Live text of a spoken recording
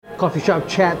Coffee Shop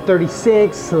Chat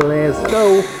 36. Let's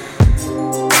go.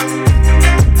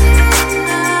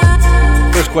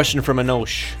 First question from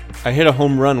Anosh. I hit a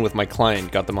home run with my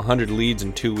client, got them 100 leads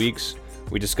in 2 weeks.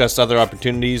 We discussed other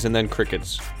opportunities and then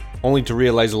crickets, only to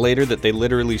realize later that they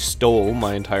literally stole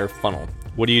my entire funnel.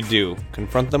 What do you do?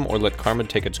 Confront them or let karma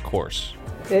take its course?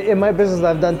 In my business,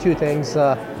 I've done two things.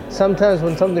 Sometimes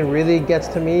when something really gets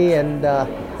to me and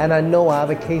I know I have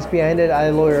a case behind it,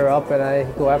 I lawyer up and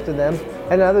I go after them.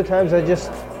 And other times I just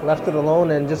left it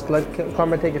alone and just let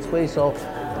karma take its place. So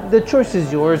the choice is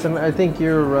yours, and I think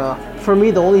for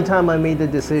me, the only time I made the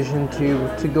decision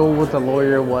to go with a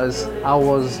lawyer was I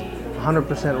was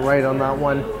 100% right on that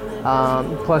one.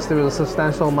 Plus there was a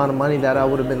substantial amount of money that I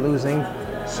would have been losing.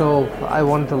 So I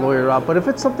wanted to lawyer up. But if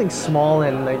it's something small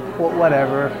and like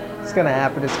whatever, it's gonna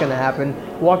happen. It's gonna happen.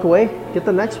 Walk away, get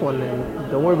the next one,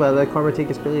 and don't worry about it. Let karma take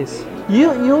its place.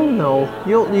 You'll know.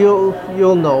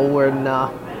 You'll know when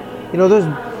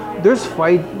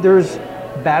there's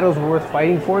battles worth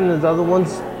fighting for, and there's other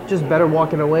ones just better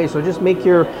walking away. So just make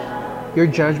your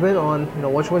judgment on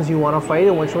which ones you want to fight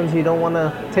and which ones you don't want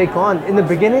to take on. In the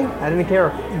beginning, I didn't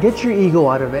care. Get your ego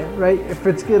out of it, right? If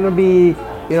it's gonna be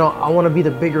I want to be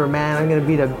the bigger man, I'm going to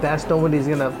be the best, nobody's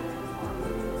going to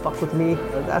fuck with me,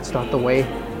 that's not the way.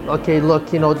 Okay, look,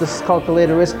 this is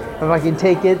calculated risk. If I can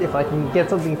take it, if I can get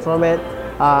something from it,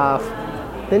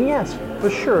 then yes, for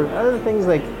sure. Other things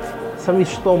like somebody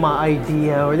stole my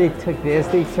idea, or they took this,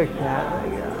 they took that,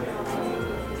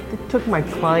 they took my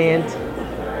client,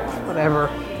 whatever.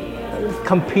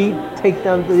 Compete, take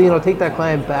them, take that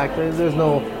client back. There's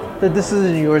no... The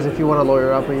decision is yours if you want to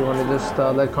lawyer up or you want to just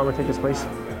let karma take its place.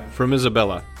 From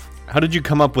Isabella. How did you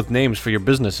come up with names for your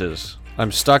businesses?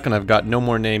 I'm stuck and I've got no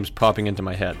more names popping into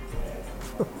my head.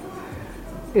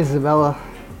 Isabella,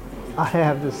 I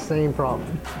have the same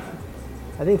problem.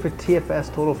 I think for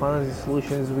TFS, Total Financing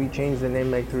Solutions, we changed the name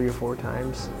like 3 or 4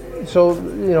 times. So,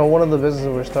 one of the businesses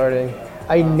we're starting,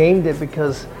 I named it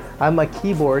because I'm a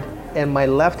keyboard and my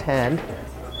left hand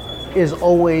is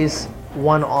always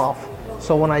one off.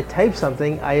 So when I type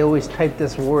something, I always type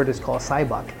this word. It's called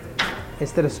Cybok.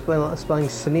 Instead of spelling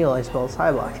Sunil, I spell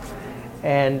Cybok.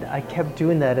 And I kept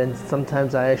doing that, and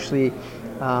sometimes I actually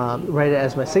write it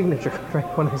as my signature.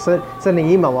 Right? When I send an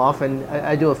email off and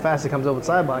I do it fast, it comes up with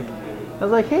Cybok. I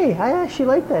was like, hey, I actually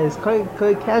like that. It's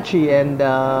quite catchy, and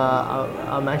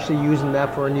I'm actually using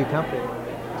that for a new company.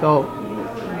 So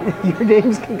your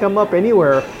names can come up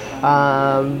anywhere.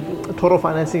 Total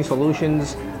Financing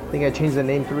Solutions. I think I changed the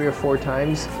name 3 or 4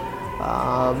 times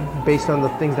based on the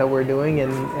things that we're doing,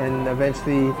 and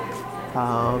eventually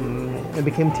it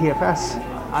became TFS.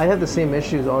 I have the same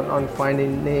issues on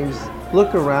finding names.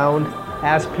 Look around,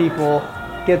 ask people,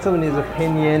 get somebody's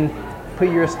opinion, put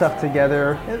your stuff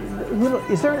together.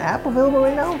 Is there an app available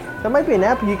right now? There might be an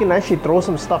app you can actually throw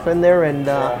some stuff in there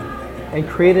and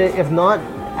create it. If not,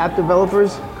 app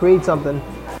developers, create something.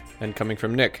 And coming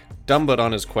from Nick, dumb but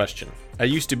honest question. I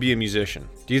used to be a musician.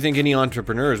 Do you think any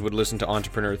entrepreneurs would listen to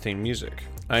entrepreneur-themed music?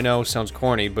 I know, sounds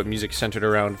corny, but music centered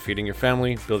around feeding your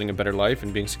family, building a better life,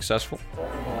 and being successful?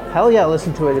 Hell yeah,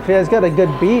 listen to it. If it's got a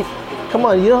good beat, come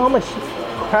on, you know how much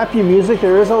crappy music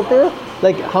there is out there?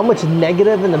 Like how much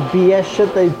negative and the BS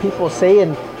shit that people say,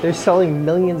 and they're selling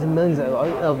millions and millions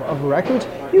of records.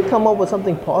 You come up with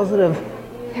something positive,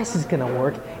 yes, it's gonna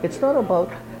work. It's not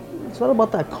about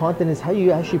that content, it's how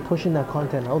you actually pushing that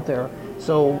content out there.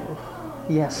 So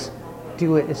yes,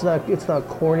 do it. It's not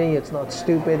corny, it's not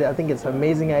stupid. I think it's an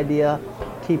amazing idea.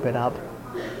 Keep it up.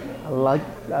 I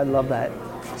love that.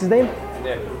 What's his name?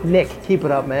 Nick, keep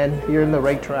it up, man. You're in the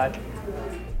right track.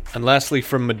 And lastly,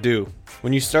 from Madhu.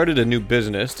 When you started a new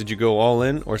business, did you go all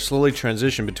in or slowly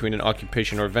transition between an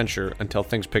occupation or venture until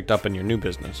things picked up in your new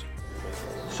business?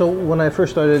 So when I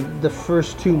first started, the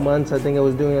first 2 months, I think I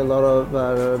was doing a lot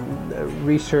of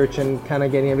research and kind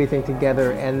of getting everything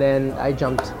together, and then I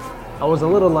jumped. I was a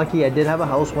little lucky. I did have a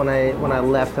house when I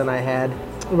left, and I had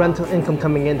rental income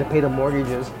coming in to pay the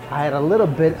mortgages. I had a little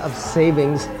bit of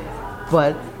savings,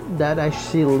 but that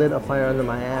actually lit a fire under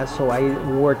my ass, so I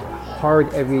worked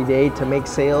hard every day to make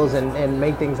sales and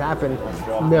make things happen.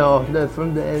 No,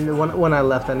 when I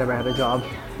left, I never had a job.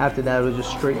 After that, it was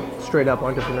just straight up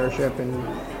entrepreneurship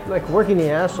and like working the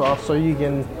ass off so you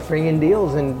can bring in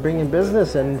deals and bring in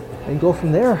business and go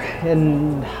from there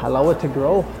and allow it to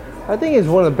grow. I think it's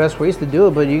one of the best ways to do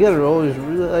it, but you gotta always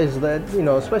realize that,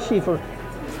 especially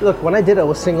look, when I did it, I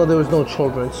was single, there was no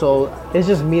children, so it's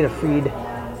just me to feed.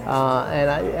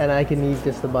 And I can eat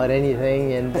just about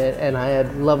anything, and I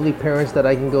had lovely parents that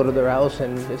I can go to their house,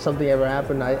 and if something ever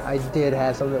happened, I did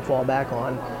have something to fall back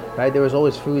on, right? There was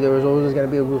always food, there was always going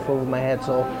to be a roof over my head,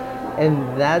 so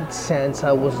in that sense,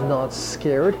 I was not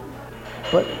scared.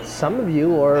 But some of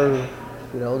you are,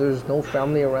 there's no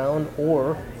family around,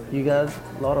 or you got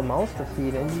a lot of mouths to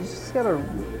feed, and you just gotta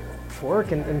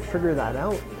work and figure that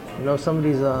out.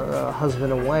 Somebody's a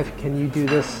husband and wife. Can you do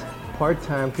this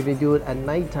part-time? Can you do it at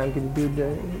nighttime? Can you do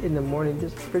it in the morning?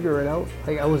 Just figure it out.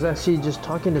 Like, I was actually just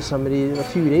talking to somebody a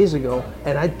few days ago,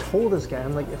 and I told this guy,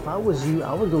 I'm like, if I was you,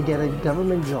 I would go get a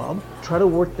government job, try to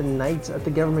work the nights at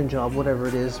the government job, whatever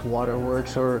it is,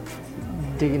 waterworks or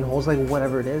digging holes, like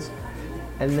whatever it is.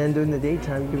 And then during the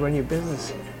daytime, you run your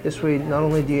business. This way, not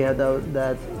only do you have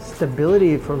that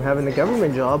stability from having a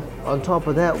government job, on top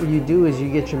of that, what you do is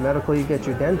you get your medical, you get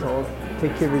your dental,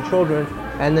 take care of your children,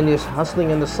 and then you're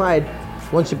hustling on the side.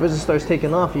 Once your business starts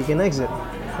taking off, you can exit,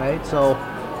 right? So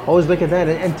always look at that.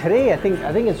 And today, I think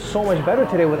it's so much better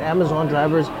today with Amazon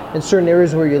drivers in certain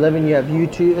areas where you're living. You have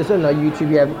YouTube,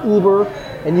 you have Uber,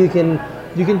 and you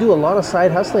can do a lot of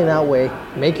side hustling that way.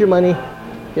 Make your money.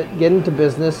 Get into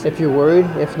business if you're worried.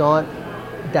 If not,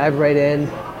 dive right in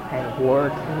and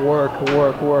work,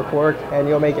 and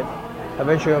you'll make it.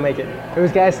 Eventually you'll make it.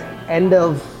 Anyways, guys, end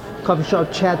of Coffee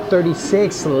Shop Chat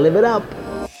 36. Live it up.